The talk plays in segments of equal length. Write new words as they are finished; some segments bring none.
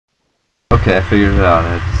Okay, I figured it out.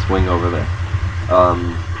 I had to swing over there.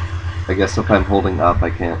 I guess if I'm holding up, I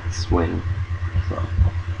can't swing. So,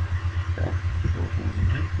 okay.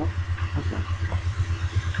 Okay.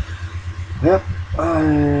 Yep.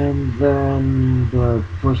 And then do I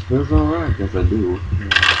push this over? I guess I do.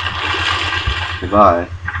 Goodbye.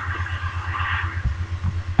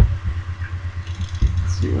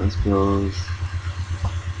 Let's see where this goes.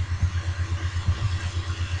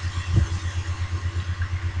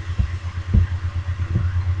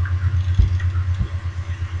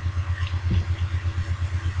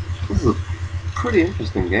 This is a pretty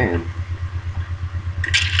interesting game.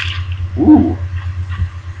 Ooh.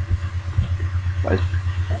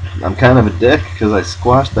 I'm kind of a dick because I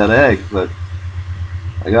squashed that egg, but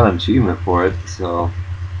I got an achievement for it, so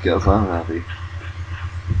guess I'm happy.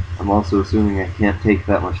 I'm also assuming I can't take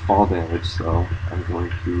that much fall damage, so I'm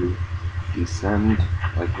going to descend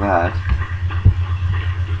like that.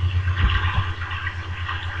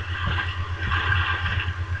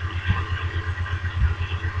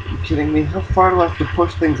 Are you kidding me? How far do I have to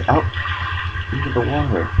push things out into the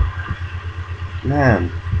water?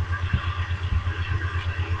 Man.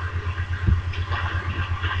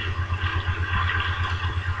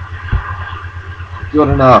 Good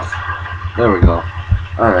enough. There we go.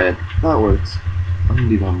 Alright, that works.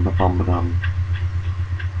 Dum-de-dum-ba-bum-ba-dum.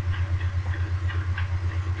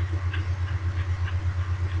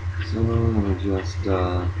 So let me just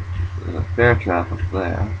a bear trap up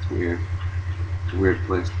there. It's weird. It's a weird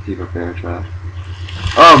place to keep a bear trap.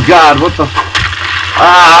 Oh god, what the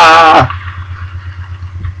ah!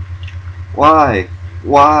 Why?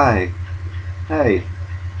 Why? Hey.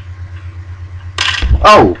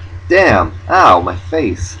 Oh! Damn! Ow, my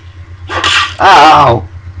face. Ow!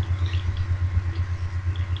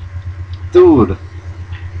 Dude,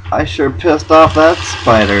 I sure pissed off that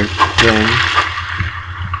spider thing.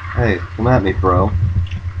 Hey, come at me, bro.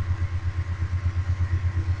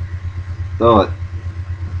 Throw it.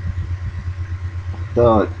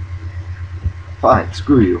 Throw it. Fine,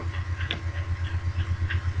 screw you.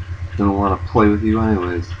 Don't want to play with you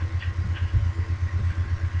anyways.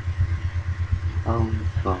 Oh.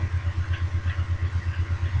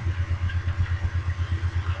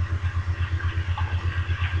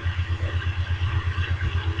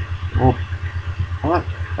 Well, what?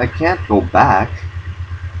 I can't go back.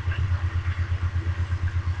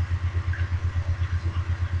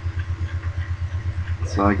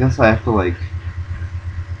 So I guess I have to, like...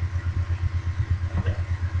 What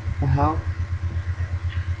the hell?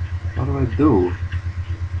 What do I do?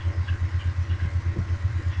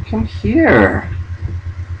 Come here!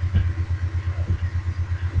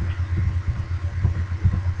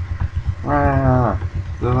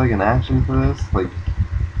 Is there like an action for this? Like,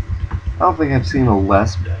 I don't think I've seen a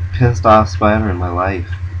less pissed off spider in my life.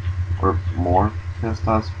 Or more pissed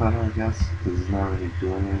off spider, I guess, because he's not really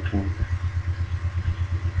doing anything.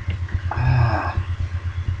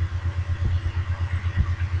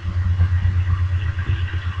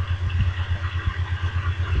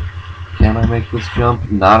 Can I make this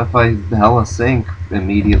jump? Not if I hella sink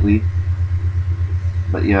immediately.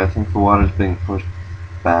 But yeah, I think the water's being pushed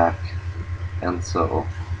back. And so...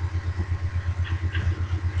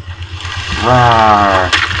 Rawr!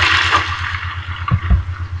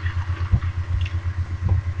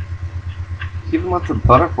 Even let the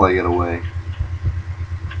butterfly get away.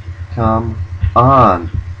 Come on.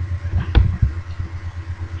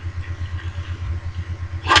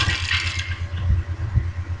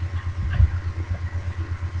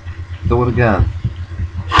 Do it again.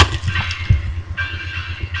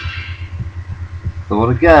 Do it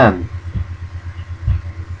again.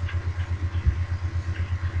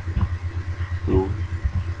 Do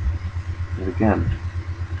it again.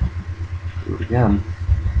 Do it again.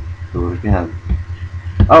 Do it again.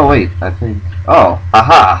 Oh wait, I think... Oh,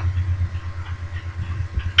 aha!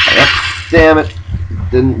 Yep, damn it!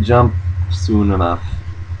 Didn't jump soon enough.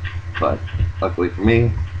 But, luckily for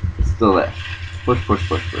me, it's still there. Push, push,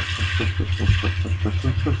 push, push, push, push, push, push, push, push,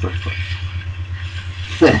 push, push, push, push.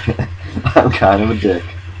 I'm kind of a dick.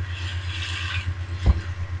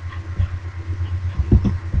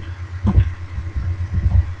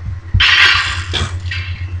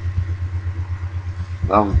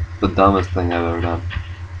 That was the dumbest thing I've ever done.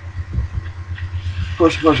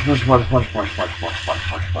 Push, push, push, push, push, push, push, push,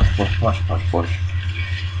 push, push, push, push, push, push, push.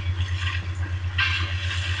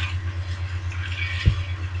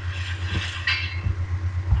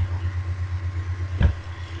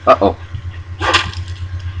 Uh-oh.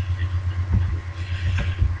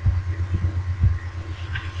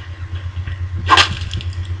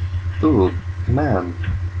 Dude, man.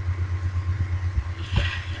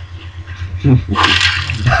 the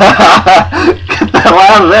hell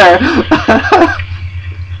out of there!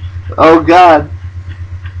 Oh god.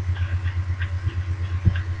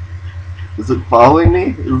 Is it following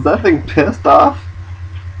me? Is that thing pissed off?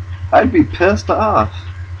 I'd be pissed off.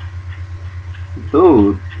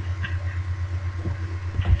 Dude.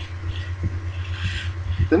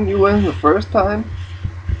 Didn't you win the first time?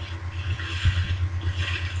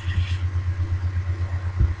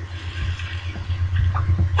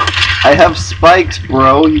 I have spikes,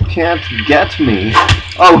 bro. You can't get me.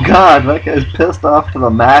 Oh god, that guy's pissed off to the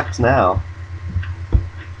max now.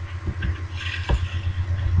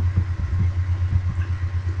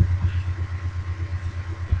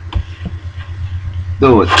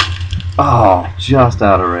 Do it. Oh, just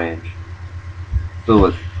out of range. Do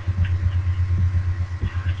it.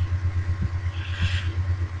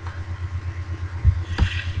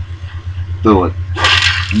 Do it.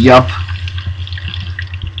 Yup.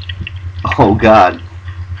 Oh god.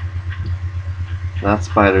 That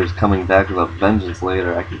spider's coming back with a vengeance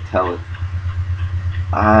later, I can tell it.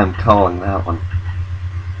 I'm calling that one.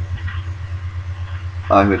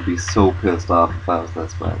 I would be so pissed off if I was that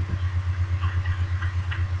spider.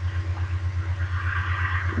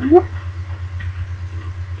 Whoop.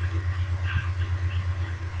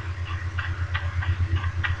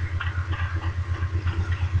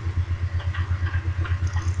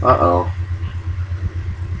 Uh-oh.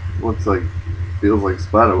 Looks like, feels like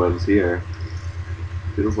spiderwebs here.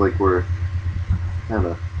 Feels like we're kind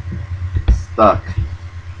of stuck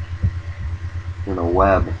in a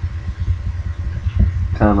web.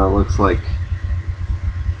 Kind of looks like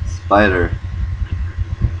spider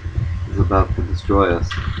is about to destroy us.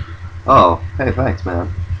 Oh, hey, thanks,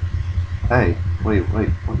 man. Hey, wait, what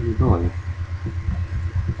are you doing?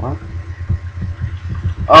 What?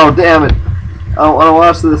 Oh, damn it! I don't want to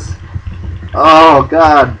watch this. Oh,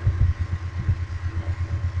 God.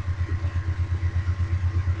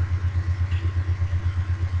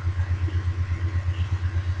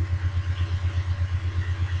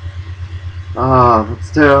 Ah, oh,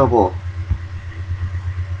 that's terrible.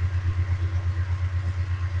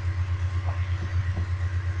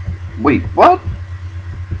 Wait, what?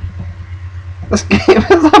 This game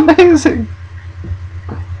is amazing.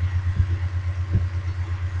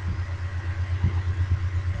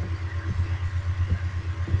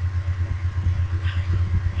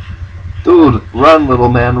 Dude, run, little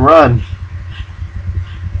man, run.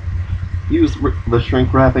 Use the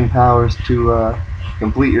shrink wrapping powers to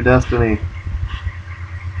complete your destiny.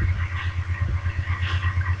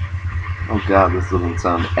 Oh god, this doesn't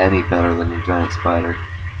sound any better than your giant spider.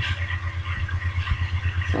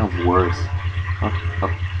 Sounds worse. Up,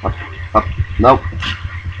 up, up, up. Nope.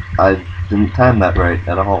 I didn't time that right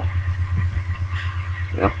at all.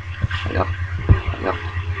 Yep. Yep. Yep.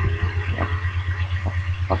 Yep.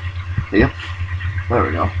 Up, up. Yep. There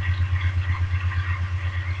we go.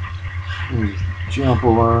 Just jump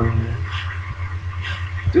along here.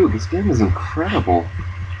 Dude, this game is incredible.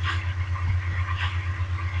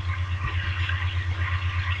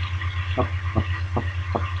 Up, up, up,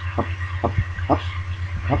 up, up, up, up,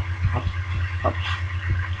 up, up, up.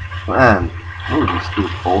 Man, oh, you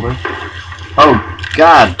stupid boulder. Oh,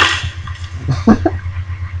 God!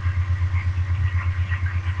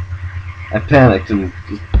 I panicked and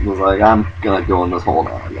just was like, I'm gonna go in this hole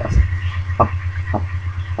now, I guess. Up, up,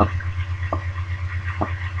 up, up, up,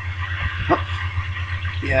 up.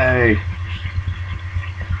 Yay!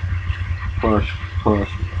 Push, push,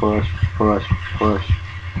 push, push, push.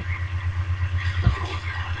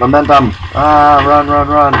 Momentum! Ah, run, run,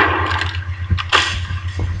 run!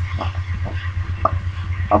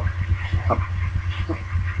 Up, up, up,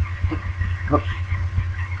 up,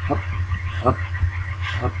 up,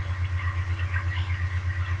 up.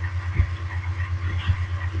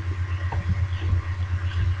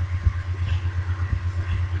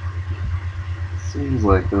 Seems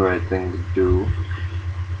like the right thing to do.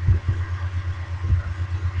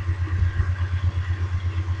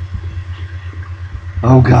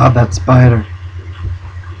 Oh god, that spider.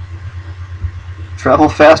 Travel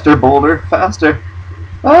faster, Boulder, faster.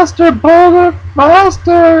 Faster, Boulder,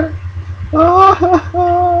 faster!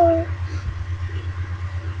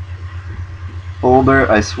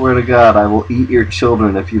 Boulder, I swear to God, I will eat your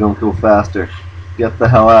children if you don't go faster. Get the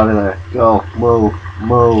hell out of there. Go, move,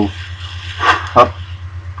 move. Up.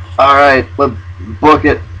 Alright, let's book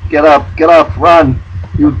it. Get up, run!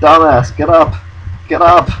 You dumbass, get up! Get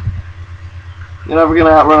up! You're never gonna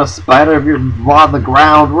outrun a spider if you're on the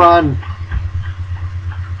ground. Run!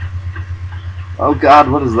 Oh god,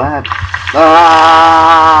 what is that?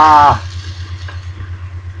 Ah!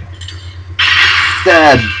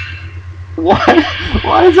 Dead! Why?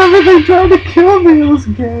 Why is everything trying to kill me in this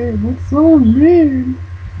game? It's so mean.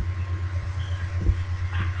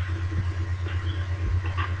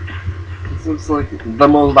 This looks like the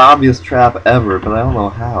most obvious trap ever, but I don't know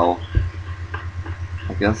how.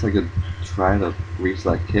 I guess I could try to reach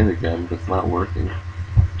that kid again, but it's not working.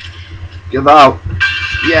 Get out!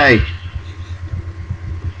 Yay!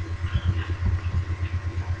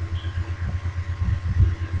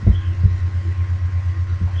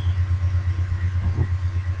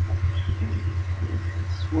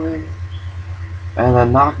 Swing. And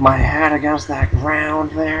then knock my head against that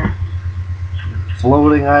ground there.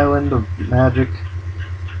 Floating island of magic.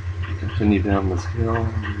 Continue down this hill.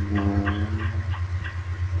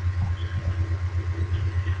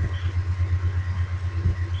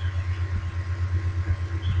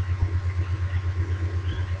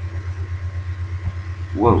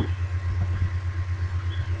 Whoa.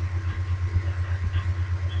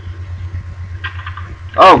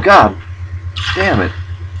 Oh god! Damn it!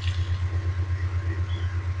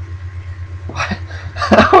 What?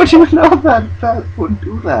 How would you know that would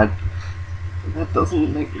do that? That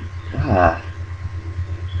doesn't make it. Ah.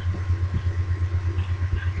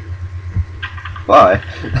 Bye.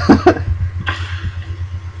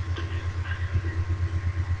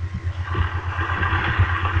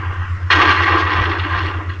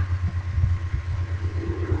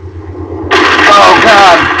 Oh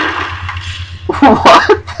god! What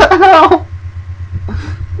the hell?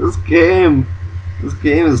 This game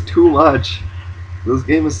is too much. This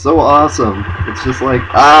game is so awesome. It's just like,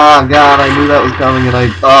 ah, god, I knew that was coming, and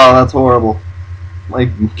oh, that's horrible. My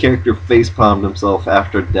character facepalmed himself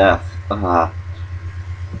after death. Ah.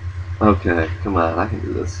 Okay, come on, I can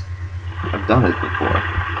do this. I've done it before.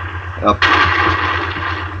 Yep.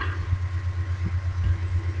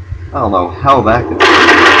 I don't know how that could.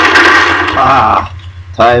 Ah,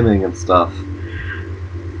 timing and stuff.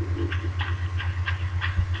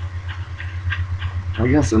 I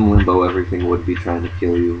guess in Limbo everything would be trying to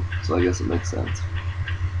kill you, so I guess it makes sense.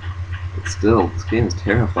 But still, this game is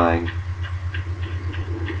terrifying.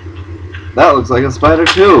 That looks like a spider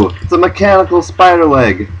too! It's a mechanical spider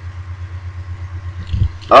leg!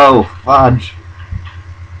 Oh, fudge!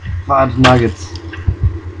 Fudge nuggets!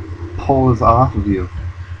 Pull this off of you.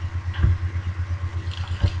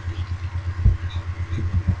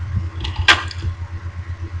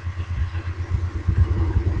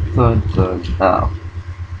 Thud, thud, ow.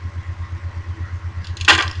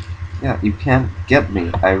 Yeah, you can't get me.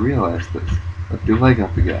 I realize this. Lift your leg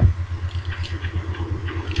up again.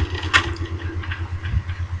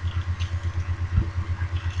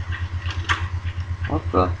 What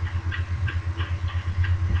the?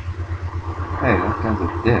 Hey, that guy's a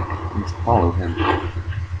dick. Let's follow him.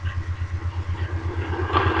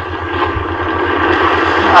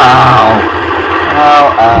 Ow! Ow,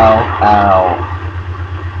 ow, ow.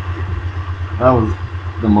 That was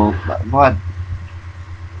the most... What?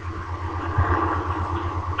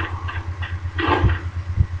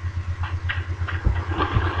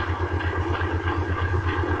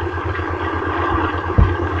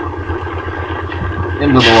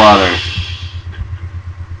 Into the water.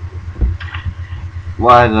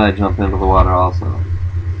 Why did I jump into the water also?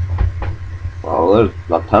 Oh, there's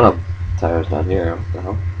a ton of tires down here. What the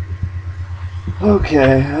hell?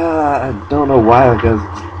 Okay, I don't know why, because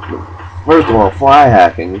first of all, fly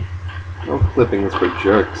hacking. No clipping is for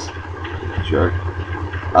jerks. Jerk.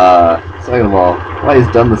 Second of all, why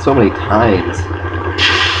he's done this so many times. Is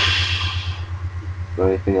there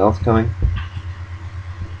anything else coming?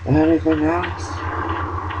 Anything else?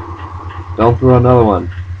 Don't throw another one.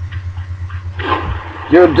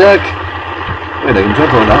 You're a dick! Wait, I can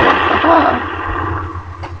jump on that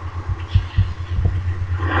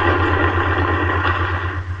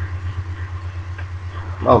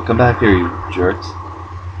one. Oh, come back here, you jerks.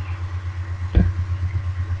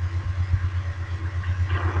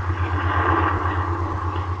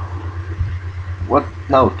 What?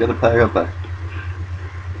 No, get it back up there.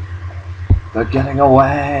 They're getting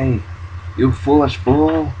away! You foolish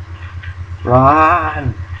fool!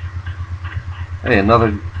 Run! Hey,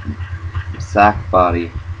 another sack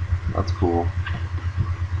body. That's cool.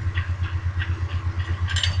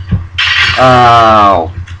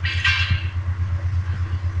 Ow!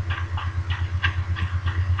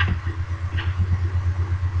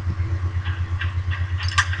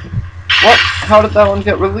 What? How did that one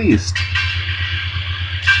get released?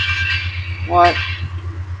 What?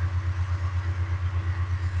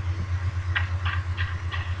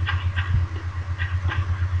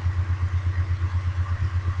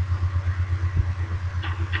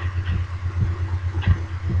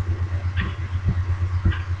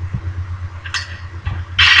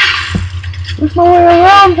 There's no way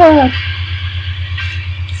around that!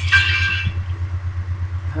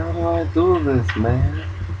 How do I do this, man?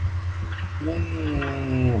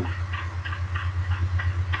 Man!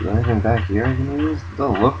 Is there anything back here I can use?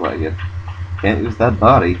 Doesn't look like it. Can't use that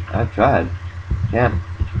body. I've tried. Can't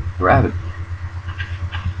grab it.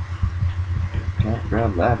 Can't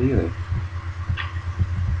grab that either.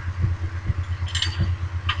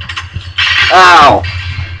 Ow!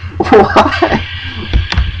 Why?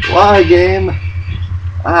 Why, game?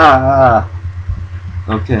 Ah!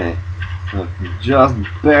 Okay. Just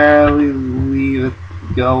barely leave it.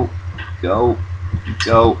 Go. Go.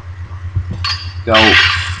 Go. Go.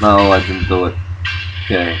 No, I didn't do it.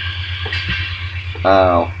 Okay.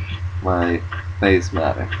 Ow. My face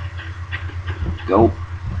matter. Go.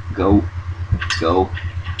 Go. Go.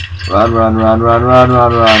 Run, run, run, run, run,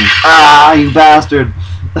 run, run. Ah, you bastard!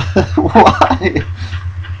 Why?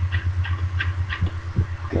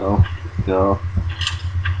 Go. Go.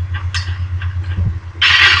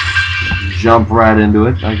 Jump right into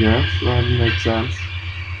it, I guess. That makes sense.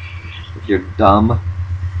 If you're dumb.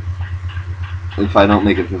 If I don't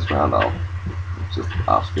make it this round, I'll just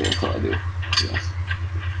off screen until I do. Yes.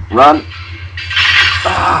 Run!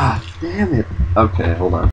 Ah! Damn it! Okay, hold on.